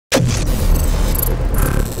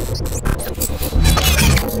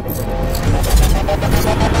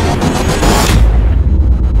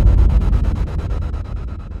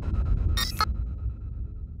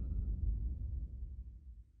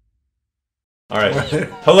Alright.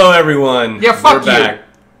 Hello, everyone. Yeah, fuck We're back.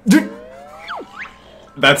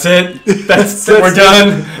 That's it. That's it. We're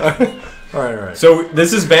done. Alright. So,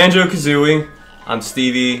 this is Banjo Kazooie. I'm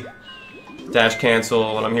Stevie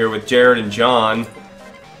 -Cancel, and I'm here with Jared and John.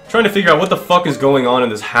 Trying to figure out what the fuck is going on in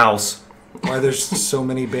this house. Why there's so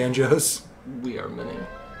many banjos? We are many.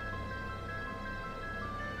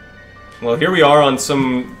 Well, here we are on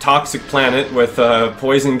some toxic planet with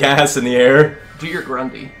poison gas in the air. Do your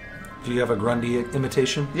Grundy. Do you have a Grundy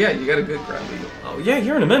imitation? Yeah, you got a good Grundy. Oh, yeah,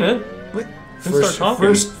 here in a minute. Wait.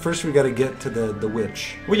 First, First we gotta get to the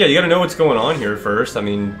witch. Well, yeah, you gotta know what's going on here first. I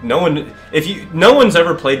mean, no one's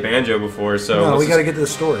ever played Banjo before, so... No, we gotta get to the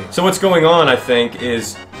story. So what's going on, I think,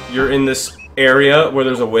 is you're in this area where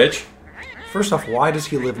there's a witch. First off, why does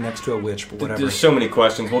he live next to a witch, but whatever. There's so many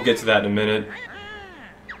questions. We'll get to that in a minute.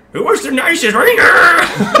 Who was the nicest ringer?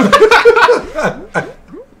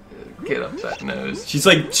 Get up that nose. She's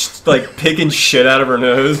like picking shit out of her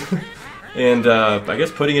nose. And, I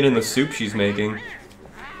guess putting it in the soup she's making.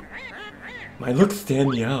 My looks stand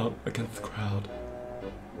me out against the crowd.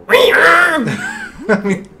 I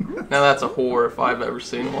mean, now that's a whore if I've ever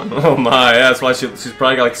seen one. Oh my, that's why she's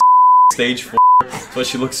probably got like stage 4. That's why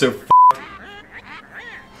she looks so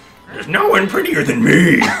There's no one prettier than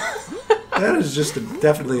me! that is just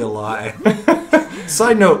definitely a lie.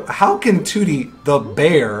 Side note, how can Tootie the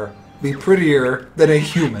bear be prettier than a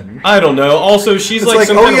human? I don't know. Also, she's like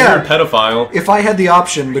some kind of weird pedophile. If I had the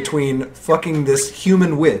option between fucking this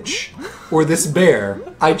human witch or this bear,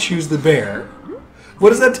 I choose the bear. What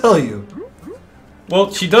does that tell you?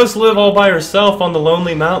 Well, she does live all by herself on the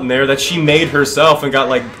lonely mountain there that she made herself and got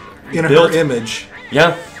like in built. Her image.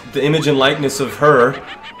 Yeah, the image and likeness of her.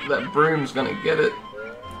 That broom's gonna get it.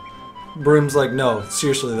 Broom's like, no,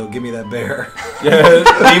 seriously though, give me that bear. Yeah,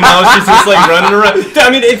 meanwhile she's just like running around. I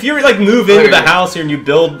mean, if you like move into the house here and you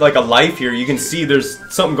build like a life here, you can see there's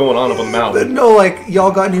something going on up on the mountain. No, like,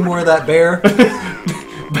 y'all got any more of that bear?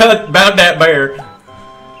 about that bear.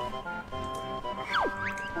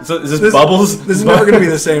 So, is this Bubbles? This is never going to be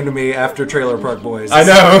the same to me after Trailer Park Boys. I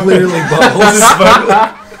know. It's clearly Bubbles.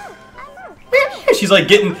 She's like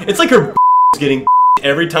getting, it's like her getting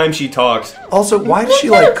every time she talks. Also, why does she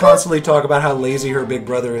like constantly talk about how lazy her big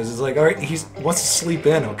brother is? It's like, alright, he wants to sleep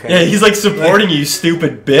in, okay? Yeah, he's like supporting you,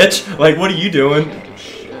 stupid bitch. Like, what are you doing?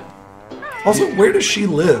 Also, where does she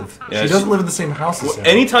live? Yeah, she doesn't live in the same house as him.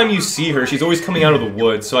 Anytime you see her, she's always coming out of the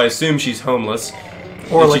woods, so I assume she's homeless.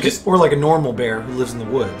 Or like a normal bear who lives in the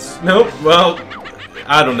woods. Nope, well,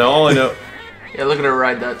 I don't know, all I know... Yeah, look at her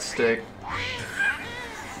ride that stick.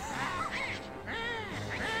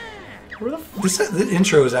 Where the the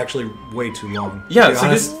intro is actually way too long. Yeah,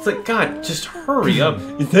 it's like, God, just hurry up.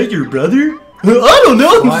 Is that your brother? I don't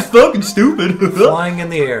know, I'm just fucking stupid. Flying in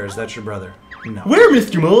the air, is that your brother? No. Where,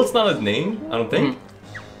 Mr. Mole? It's not his name, I don't think.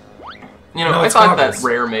 You know, I thought that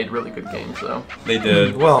Rare made really good games, though. They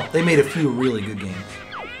did. Well, they made a few really good games.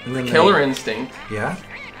 And then Killer Instinct. Yeah?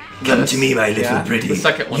 Come to me, my little pretty. The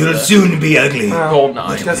second one. You'll soon be ugly.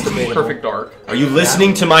 Goldeneye. That's debatable. Perfect Dark. Are you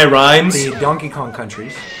listening to my rhymes? The Donkey Kong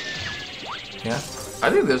countries. Yeah?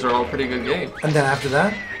 I think those are all pretty good games. And then after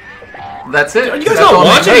that? That's it. Are you guys not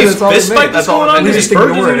watching this fist fight that's going on? We just Bird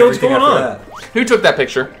doesn't ignored know what's everything going on. after that. Who took that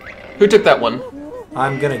picture? Who took that one?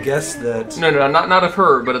 I'm gonna guess that... No, not of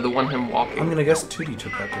her, but of the one him walking. I'm gonna guess Tootie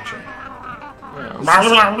took that picture.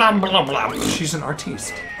 Yeah, She's an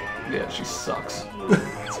artiste. yeah, she sucks.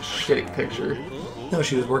 It's a shitty picture. No,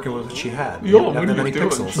 she was working with what she had. Yo, Not what that are many you doing?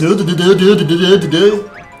 pixels.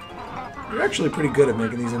 You're actually pretty good at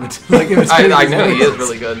making these images. I know, he is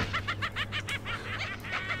really good.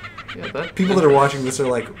 Yeah, People that are watching this are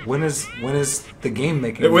like, when is the game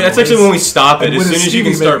making? That's actually when we stop it. As soon as you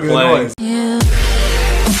can start playing.